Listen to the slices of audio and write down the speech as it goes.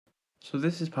So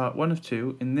this is part 1 of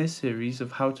 2 in this series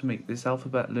of how to make this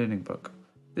alphabet learning book.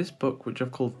 This book, which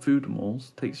I've called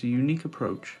Foodimals, takes a unique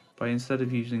approach by, instead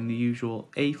of using the usual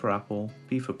A for apple,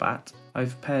 B for bat,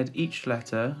 I've paired each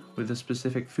letter with a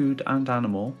specific food and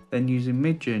animal, then using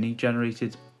Midjourney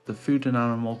generated the food and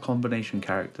animal combination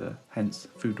character, hence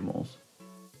Foodimals.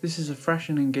 This is a fresh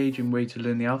and engaging way to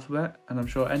learn the alphabet, and I'm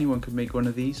sure anyone could make one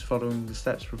of these following the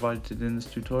steps provided in this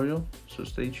tutorial, so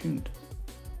stay tuned.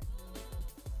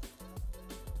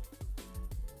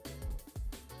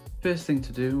 First thing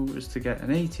to do is to get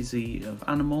an A to Z of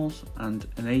animals and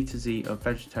an A to Z of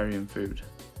vegetarian food.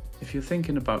 If you're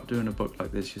thinking about doing a book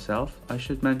like this yourself, I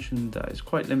should mention that it's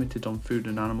quite limited on food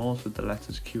and animals with the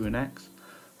letters Q and X,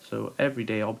 so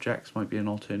everyday objects might be an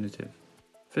alternative.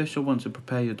 First, you'll want to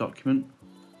prepare your document.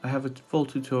 I have a full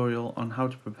tutorial on how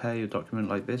to prepare your document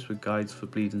like this with guides for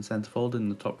bleed and centerfold in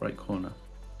the top right corner.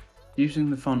 Using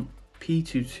the font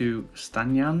P22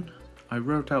 Stanyan, I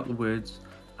wrote out the words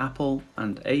apple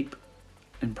and ape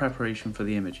in preparation for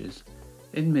the images.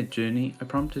 In Midjourney, I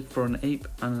prompted for an ape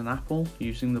and an apple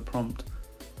using the prompt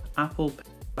apple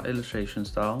illustration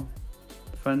style,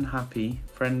 fun, happy,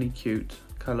 friendly, cute,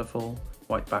 colourful,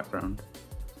 white background,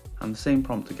 and the same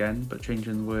prompt again but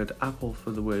changing the word apple for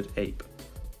the word ape.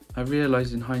 I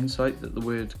realised in hindsight that the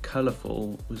word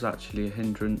colourful was actually a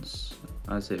hindrance,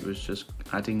 as it was just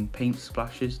adding paint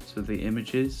splashes to the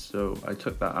images, so I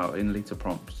took that out in later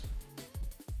prompts.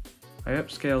 I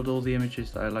upscaled all the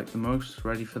images that I liked the most,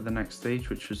 ready for the next stage,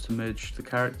 which was to merge the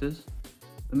characters.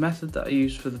 The method that I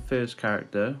used for the first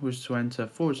character was to enter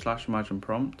 /imagine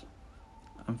prompt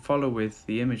and follow with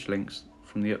the image links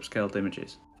from the upscaled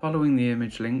images. Following the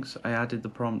image links, I added the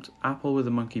prompt apple with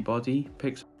a monkey body,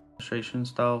 pixel illustration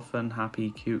style, fun, happy,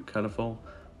 cute, colourful,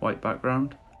 white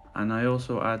background, and I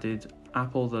also added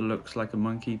apple that looks like a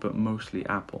monkey but mostly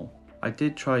apple. I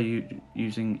did try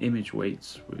using image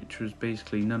weights, which was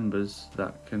basically numbers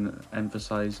that can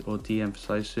emphasize or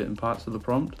de-emphasize certain parts of the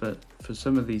prompt, but for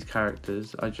some of these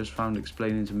characters I just found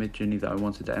explaining to Midjourney that I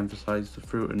wanted to emphasize the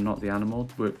fruit and not the animal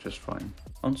worked just fine.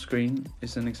 On screen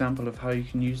is an example of how you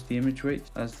can use the image weight,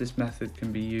 as this method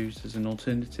can be used as an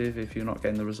alternative if you're not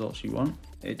getting the results you want.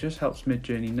 It just helps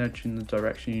Midjourney nudge in the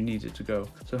direction you need it to go.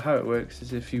 So how it works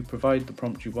is if you provide the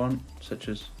prompt you want, such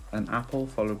as an apple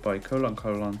followed by :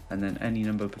 and then any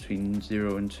number between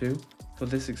 0 and 2. For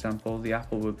this example, the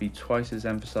apple would be twice as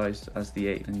emphasized as the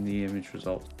ape in the image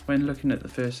result. When looking at the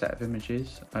first set of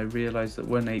images, I realized that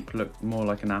one ape looked more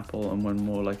like an apple and one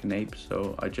more like an ape,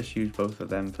 so I just used both of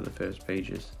them for the first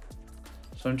pages.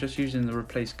 So I'm just using the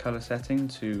replace color setting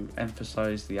to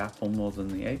emphasize the apple more than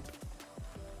the ape.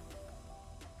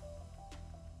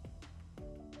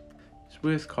 It's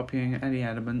worth copying any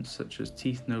elements such as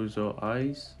teeth, nose or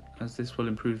eyes, as this will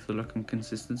improve the look and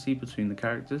consistency between the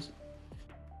characters.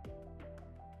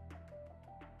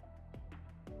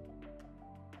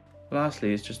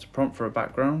 Lastly, it's just a prompt for a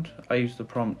background. I use the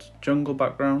prompt jungle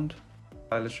background,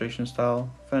 illustration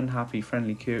style, fun, happy,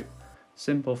 friendly, cute,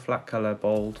 simple, flat color,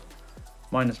 bold,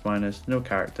 --, no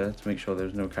character to make sure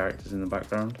there's no characters in the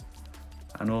background,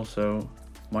 and also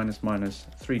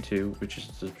 --, which is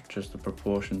just the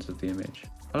proportions of the image.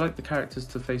 I like the characters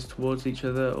to face towards each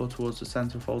other or towards the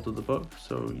center fold of the book,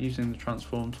 so using the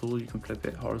transform tool you can flip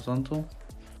it horizontal.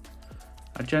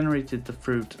 I generated the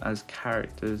fruit as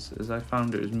characters as I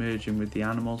found it was merging with the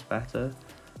animals better,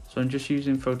 so I'm just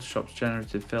using Photoshop's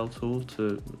generative fill tool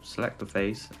to select the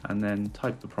face and then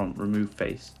type the prompt remove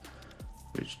face,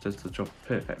 which does the job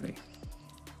perfectly.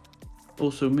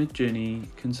 Also, Midjourney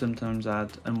can sometimes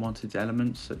add unwanted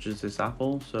elements such as this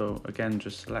apple, so again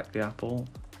just select the apple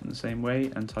in the same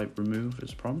way and type remove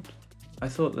as prompt. I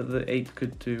thought that the ape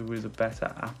could do with a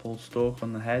better apple stalk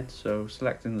on the head, so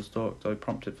selecting the stalk I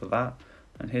prompted for that,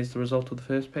 and here's the result of the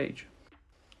first page.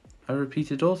 I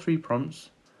repeated all 3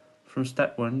 prompts from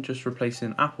step 1, just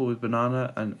replacing apple with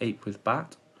banana and ape with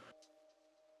bat.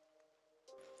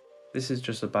 This is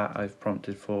just a bat I've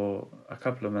prompted for a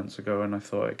couple of months ago and I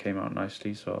thought it came out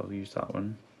nicely, so I'll use that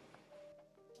one.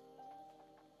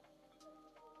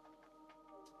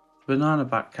 The banana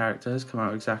bat character has come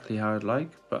out exactly how I'd like,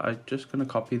 but I'm just going to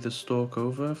copy the stalk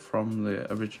over from the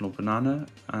original banana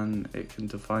and it can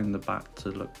define the bat to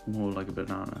look more like a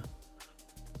banana.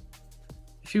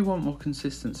 If you want more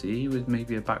consistency with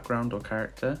maybe a background or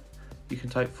character, you can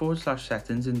type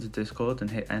 /settings into Discord and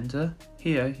hit enter.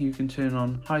 Here you can turn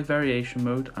on high variation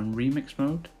mode and remix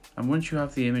mode, and once you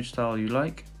have the image style you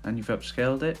like and you've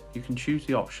upscaled it, you can choose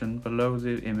the option below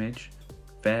the image,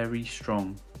 very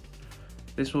strong.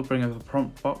 This will bring up a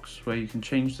prompt box where you can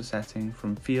change the setting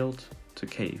from field to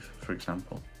cave, for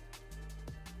example.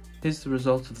 Here's the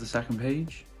result of the second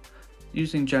page.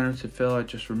 Using generative fill, I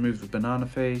just removed the banana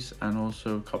face and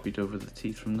also copied over the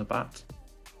teeth from the bat.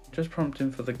 Just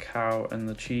prompting for the cow and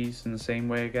the cheese in the same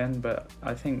way again, but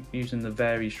I think using the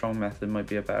very strong method might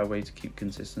be a better way to keep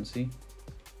consistency.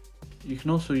 You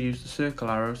can also use the circle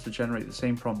arrows to generate the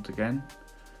same prompt again.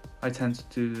 I tend to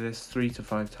do this 3 to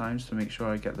 5 times to make sure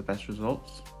I get the best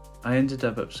results. I ended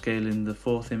up upscaling the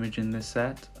 4th image in this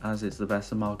set, as it's the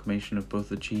best amalgamation of both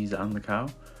the cheese and the cow,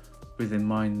 with in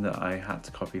mind that I had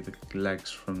to copy the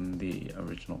legs from the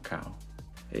original cow.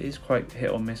 It is quite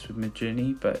hit or miss with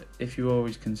Midjourney, but if you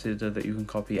always consider that you can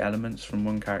copy elements from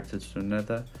one character to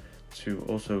another to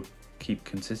also keep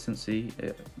consistency,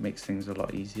 it makes things a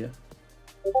lot easier.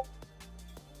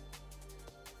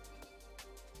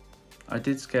 I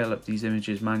did scale up these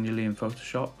images manually in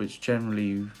Photoshop, which generally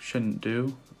you shouldn't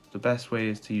do. The best way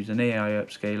is to use an AI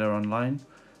upscaler online,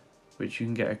 which you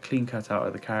can get a clean cut out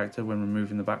of the character when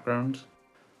removing the background.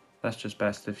 That's just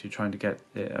best if you're trying to get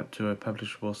it up to a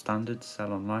publishable standard to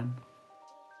sell online.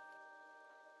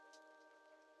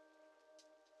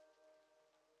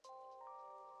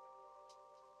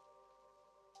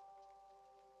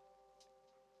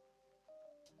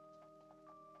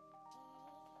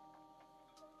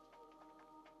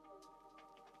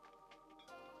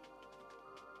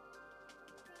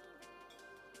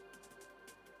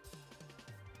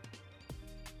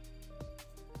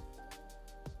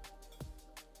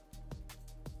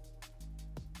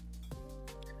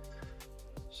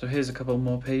 So here's a couple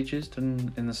more pages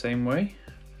done in the same way.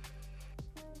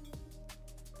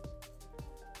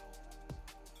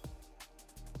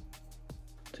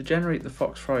 To generate the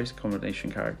fox fries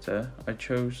combination character, I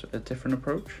chose a different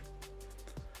approach.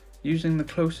 Using the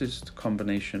closest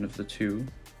combination of the two,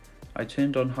 I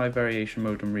turned on high variation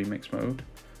mode and remix mode,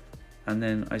 and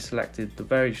then I selected the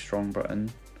very strong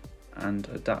button and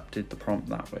adapted the prompt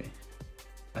that way.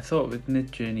 I thought with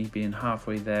Midjourney being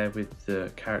halfway there with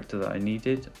the character that I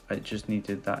needed, I just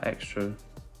needed that extra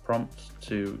prompt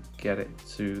to get it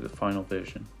to the final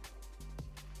version.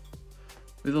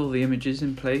 With all the images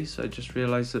in place, I just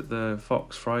realised that the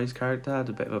fox fries character had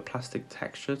a bit of a plastic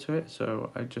texture to it,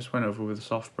 so I just went over with a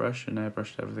soft brush and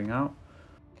airbrushed everything out,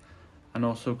 and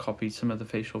also copied some of the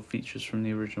facial features from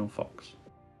the original fox.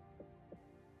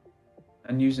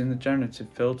 And using the generative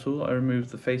fill tool, I removed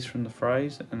the face from the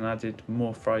fries and added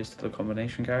more fries to the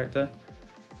combination character.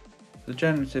 The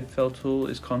generative fill tool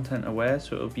is content aware,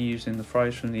 so it will be using the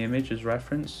fries from the image as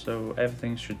reference, so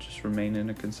everything should just remain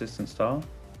in a consistent style.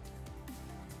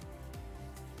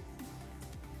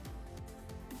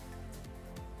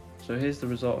 So here's the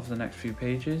result of the next few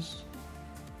pages.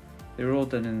 They were all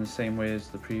done in the same way as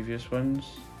the previous ones,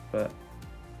 but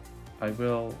I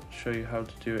will show you how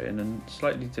to do it in a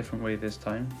slightly different way this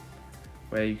time,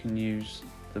 where you can use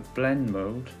the blend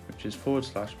mode, which is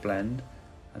 /blend,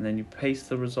 and then you paste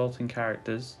the resulting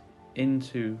characters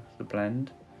into the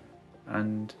blend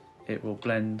and it will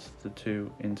blend the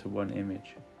two into one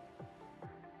image.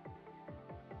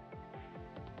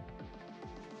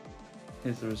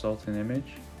 Here's the resulting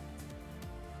image,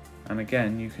 and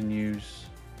again you can use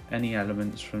any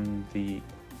elements from the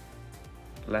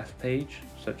left page,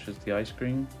 such as the ice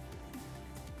cream.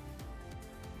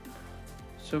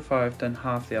 So far I've done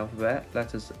half the alphabet,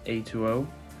 letters A to O.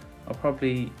 I'll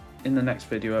probably in the next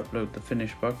video upload the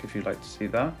finished book if you'd like to see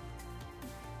that.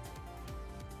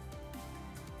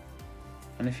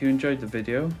 And if you enjoyed the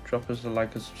video, drop us a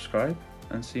like and subscribe,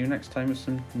 and see you next time with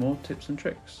some more tips and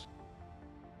tricks.